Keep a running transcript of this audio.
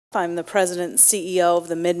I'm the president and CEO of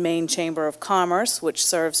the Mid-Maine Chamber of Commerce, which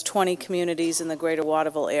serves 20 communities in the greater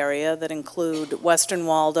Waterville area that include western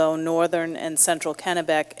Waldo, northern and central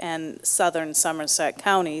Kennebec, and southern Somerset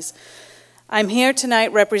counties. I'm here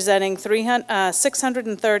tonight representing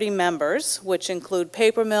 630 members, which include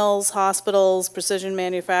paper mills, hospitals, precision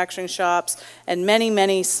manufacturing shops, and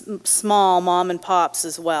many small mom and pops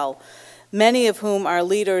as well, many of whom are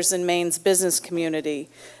leaders in Maine's business community.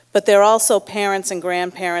 But they're also parents and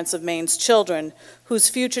grandparents of Maine's children, whose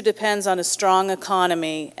future depends on a strong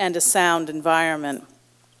economy and a sound environment.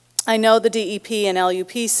 I know the DEP and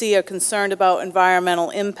LUPC are concerned about environmental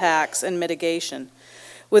impacts and mitigation.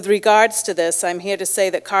 With regards to this, I'm here to say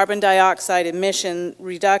that carbon dioxide emission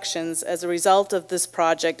reductions as a result of this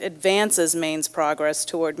project advances Maine's progress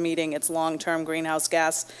toward meeting its long-term greenhouse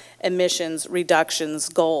gas emissions reductions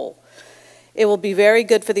goal. It will be very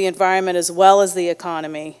good for the environment as well as the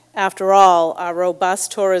economy. After all, our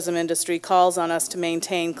robust tourism industry calls on us to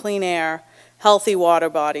maintain clean air, healthy water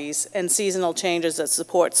bodies, and seasonal changes that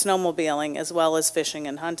support snowmobiling as well as fishing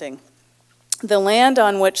and hunting. The land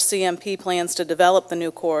on which CMP plans to develop the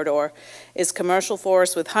new corridor is commercial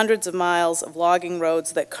forest with hundreds of miles of logging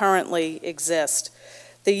roads that currently exist.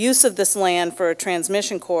 The use of this land for a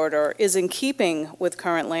transmission corridor is in keeping with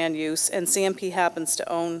current land use, and CMP happens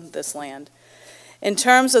to own this land. In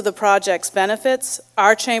terms of the project's benefits,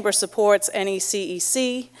 our chamber supports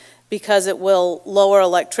NECEC because it will lower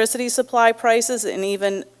electricity supply prices and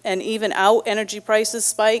even out energy prices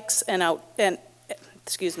spikes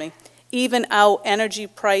even out energy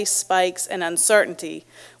price spikes and uncertainty,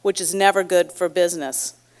 which is never good for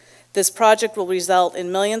business. This project will result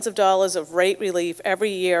in millions of dollars of rate relief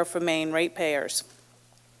every year for Maine ratepayers.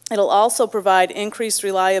 It'll also provide increased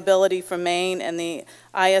reliability for Maine and the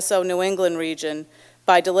ISO New England region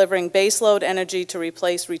by delivering baseload energy to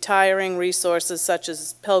replace retiring resources such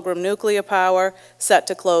as Pilgrim Nuclear Power, set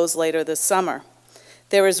to close later this summer.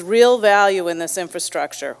 There is real value in this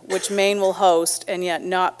infrastructure, which Maine will host and yet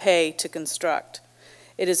not pay to construct.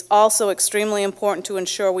 It is also extremely important to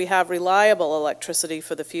ensure we have reliable electricity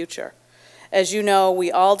for the future. As you know,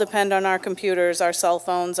 we all depend on our computers, our cell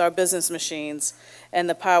phones, our business machines, and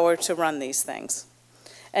the power to run these things.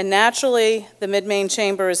 And naturally, the Mid-Maine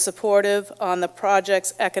Chamber is supportive on the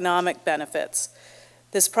project's economic benefits.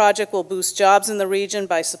 This project will boost jobs in the region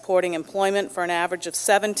by supporting employment for an average of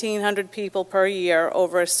 1,700 people per year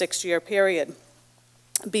over a 6-year period.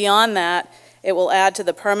 Beyond that, it will add to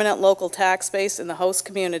the permanent local tax base in the host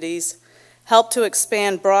communities, help to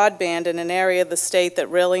expand broadband in an area of the state that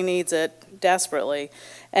really needs it desperately,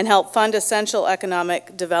 and help fund essential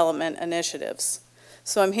economic development initiatives.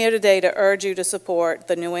 So I'm here today to urge you to support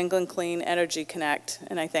the New England Clean Energy Connect,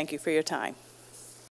 and I thank you for your time.